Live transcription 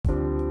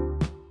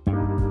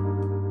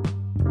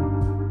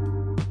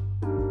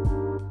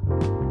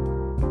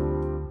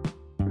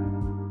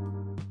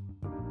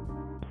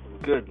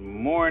Good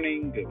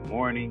morning, good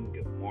morning,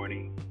 good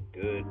morning,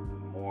 good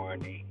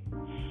morning.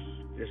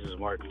 This is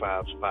Mark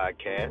Five's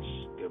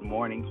podcast. Good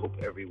morning. Hope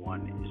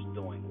everyone is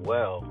doing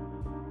well.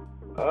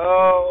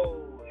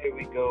 Oh, here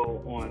we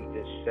go on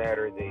this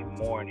Saturday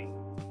morning,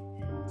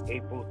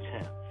 April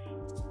 10th,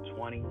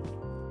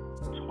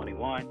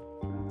 2021.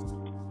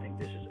 I think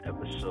this is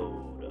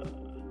episode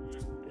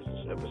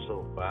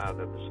 5,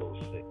 episode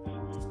 6.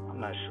 I'm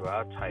not sure.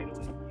 I'll title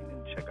it. You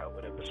can check out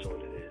what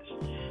episode it is.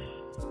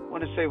 I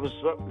want to say what's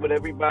up with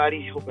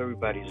everybody. Hope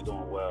everybody's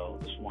doing well.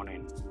 This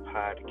morning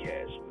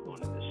podcast, we're going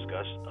to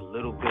discuss a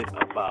little bit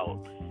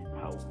about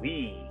how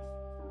we,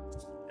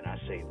 and I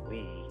say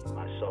we,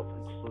 myself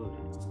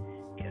included,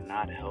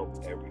 cannot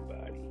help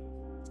everybody.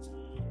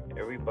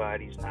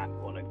 Everybody's not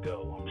going to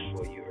go. I'm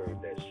sure you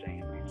heard that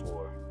saying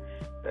before.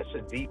 That's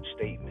a deep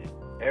statement.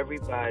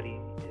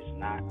 Everybody is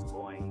not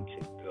going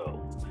to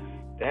go.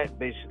 That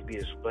basically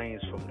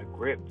explains from the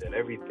grip that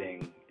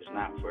everything is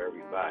not for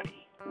everybody.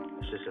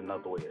 It's just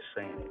another way of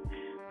saying it.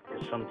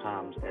 And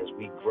sometimes as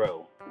we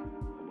grow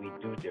and we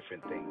do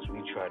different things, we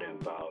try to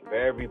involve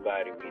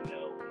everybody we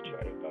know. We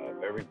try to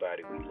involve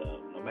everybody we love,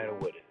 no matter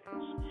what it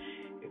is.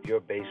 If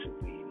you're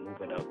basically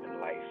moving up in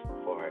life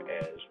as far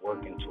as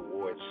working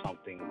towards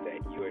something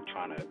that you're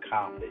trying to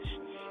accomplish,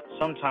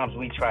 sometimes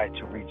we try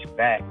to reach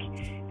back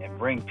and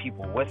bring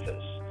people with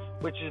us,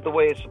 which is the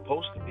way it's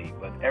supposed to be.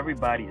 But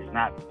everybody is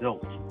not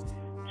built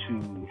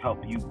to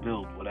help you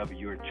build whatever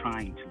you're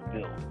trying to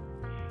build.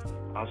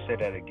 I'll say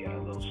that again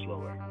a little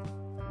slower.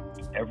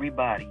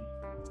 Everybody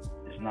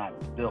is not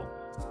built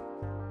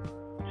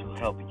to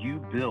help you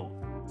build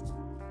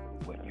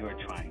what you're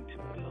trying to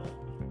build.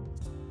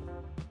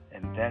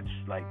 And that's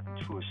like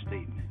the truest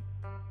statement.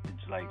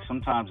 It's like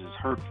sometimes it's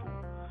hurtful.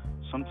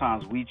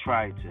 Sometimes we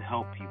try to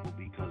help people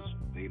because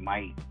they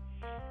might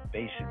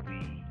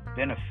basically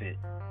benefit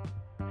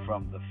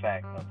from the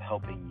fact of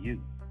helping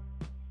you.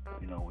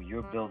 You know, when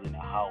you're building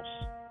a house,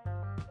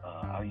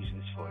 I'll use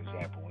this for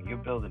example. When you're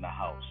building a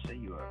house, say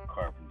you're a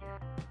carpenter,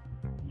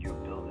 you're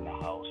building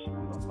a house and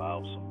you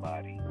involve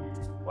somebody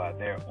while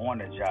they're on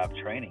the job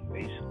training,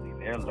 basically,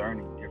 they're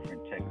learning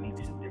different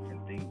techniques and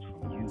different things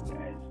from you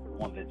as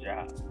on the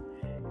job.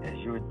 As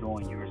you're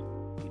doing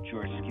what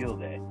you're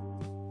skilled at,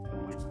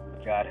 and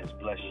what God has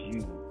blessed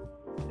you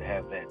to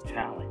have that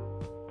talent,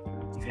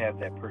 you have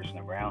that person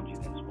around you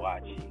that's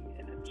watching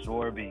and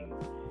absorbing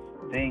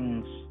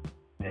things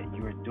that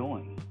you're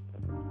doing.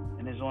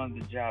 And it's on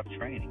the job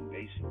training,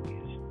 basically.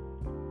 It's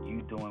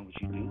you doing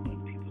what you do,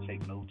 and people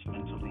take notes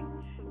mentally,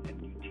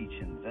 and you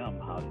teaching them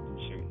how to do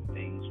certain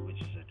things, which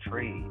is a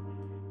trade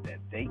that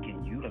they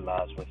can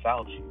utilize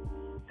without you,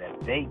 that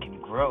they can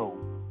grow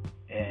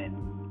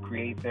and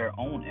create their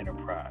own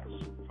enterprise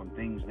from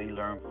things they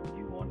learn from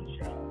you on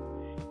the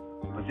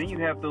job. But then you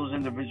have those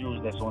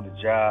individuals that's on the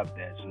job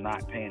that's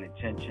not paying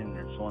attention,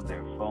 that's on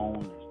their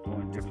phone, that's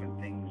doing different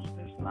things,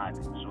 that's not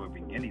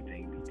absorbing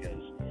anything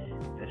because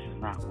this is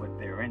not what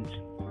they're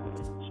into.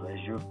 So as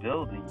you're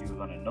building, you're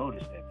going to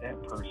notice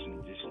that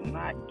person just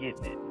not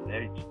getting it.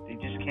 They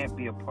just can't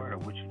be a part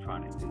of what you're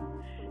trying to do.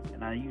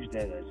 And I use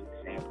that as an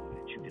example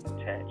that you can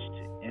attach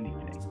to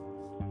anything.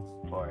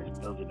 As far as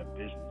building a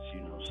business,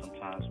 you know,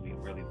 sometimes we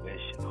really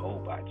wish and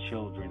hope our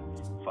children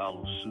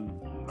follow suit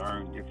and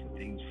learn different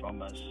things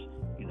from us,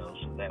 you know,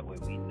 so that way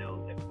we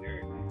know that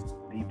we're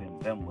leaving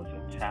them with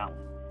a talent.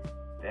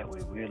 That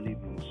way we're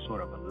leaving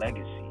sort of a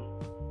legacy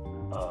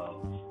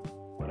of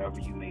whatever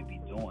you may be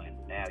doing.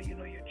 Now, you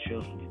know, your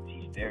children can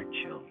teach their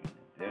children.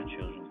 Their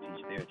children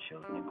teach their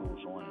children. It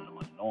goes on and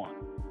on and on.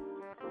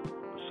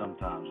 But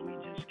sometimes we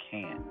just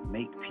can't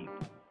make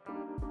people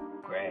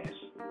grasp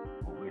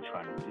what we're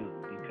trying to do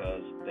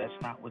because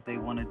that's not what they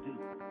want to do.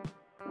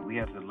 We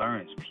have to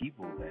learn as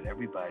people that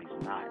everybody's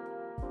not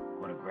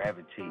going to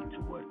gravitate to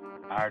what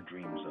our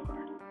dreams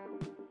are,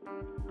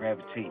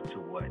 gravitate to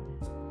what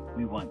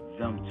we want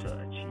them to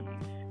achieve,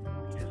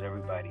 because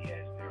everybody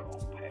has their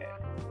own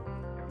path.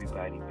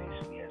 Everybody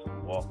basically has to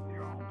walk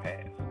their own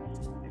path.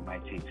 They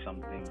might take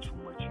some things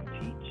from what you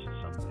teach,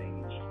 some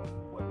things from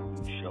what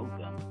you show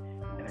them,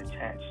 and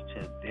attach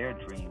to their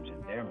dreams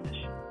and their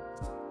mission.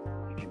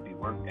 It can be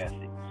work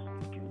ethics,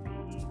 it can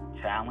be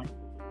talent,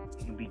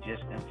 it can be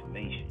just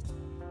information.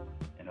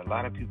 And a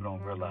lot of people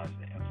don't realize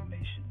that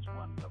information is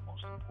one of the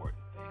most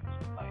important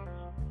things in life.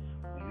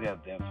 When you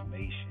have the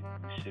information,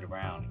 you sit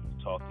around and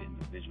you talk to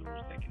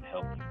individuals that can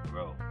help you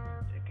grow,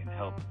 that can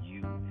help you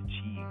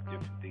achieve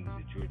different things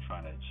that you're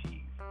trying to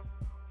achieve,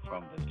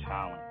 from the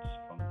talents,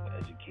 from the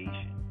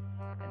education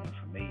and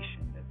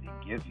information that they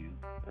give you.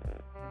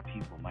 And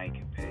people might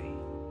can pay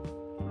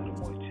a little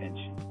more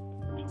attention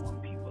to when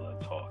people are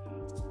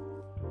talking.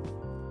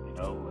 You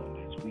know,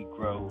 and as we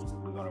grow,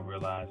 we're going to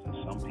realize that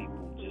some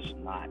people just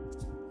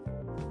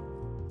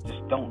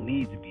don't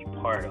need to be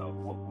part of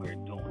what we're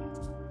doing.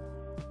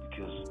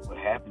 Because what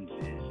happens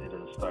is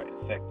it'll start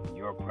affecting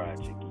your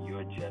project and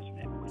your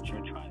judgment, what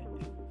you're trying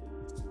to do.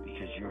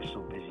 Because you're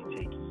so busy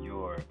taking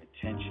your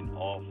attention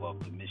off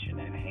of the mission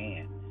at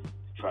hand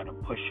to try to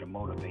push and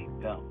motivate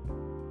them.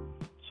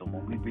 So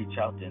when we reach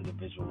out to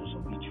individuals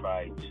and we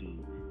try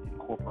to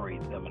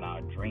incorporate them in our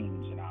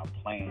dreams and our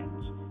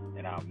plans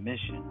and our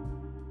mission,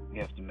 we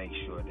have to make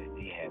sure that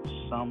they have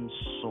some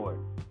sort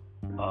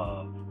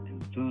of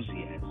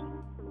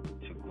enthusiasm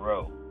to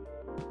grow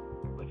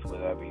with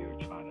whatever you're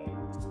trying to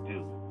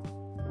do.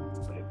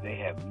 But if they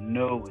have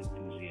no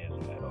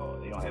enthusiasm at all,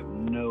 they don't have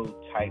no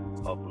type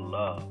of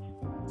love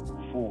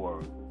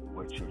for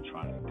what you're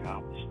trying to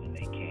accomplish, then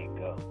they can't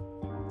go.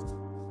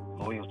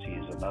 Loyalty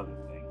is another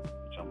thing,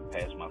 which I'm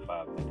past my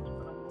 5 minutes,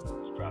 but I'm going to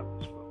just drop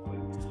this real quick.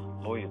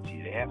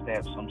 Loyalty, they have to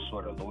have some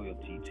sort of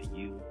loyalty to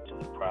you, to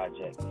the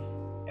project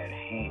at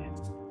hand,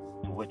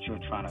 to what you're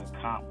trying to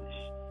accomplish.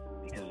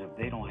 Because if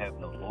they don't have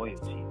no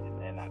loyalty, then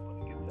they're not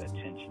going to give the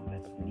attention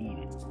that's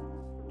needed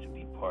to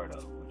be part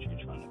of what you're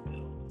trying to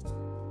build.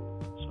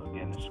 So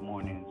again, this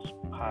morning's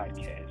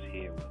podcast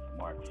here with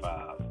Mark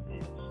 5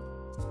 is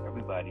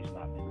everybody's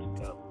not meant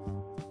to go.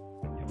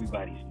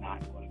 Everybody's not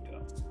going to go.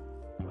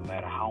 No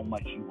matter how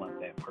much you want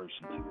that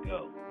person to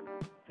go,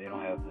 they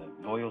don't have the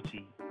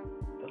loyalty,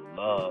 the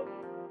love,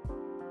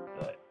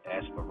 the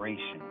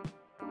aspiration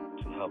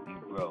to help you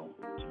grow,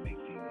 to make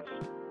things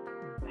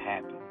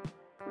happen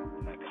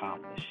and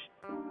accomplish.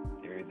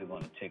 They're either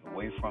going to take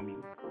away from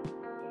you,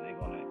 or they're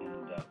going to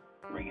end up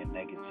bringing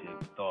negative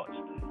thoughts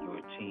to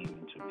your team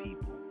and to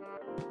people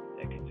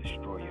that can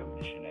destroy your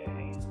mission at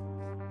hand.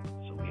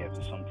 So we have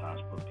to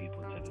sometimes put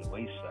people to the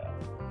wayside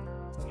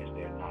because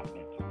they're not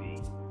meant to be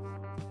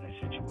in a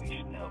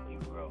situation to help you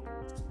grow.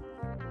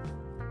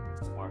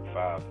 Mark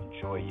 5,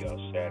 enjoy your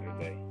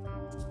Saturday.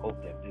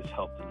 Hope that this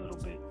helped a little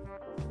bit,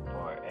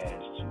 or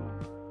as to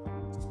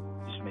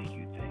just make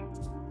you think.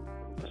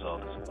 That's all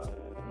it's about.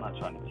 I'm not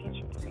trying to teach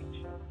and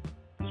preach.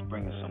 Just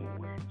bringing some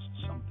awareness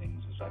to some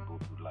things as I go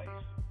through life.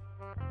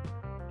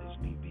 As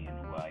me being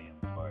who I am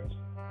as far as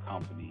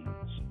company,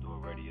 Sador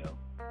Radio,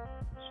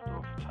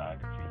 Sador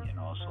Photography, and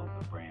also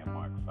the brand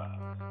Mark 5.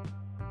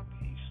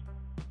 Peace.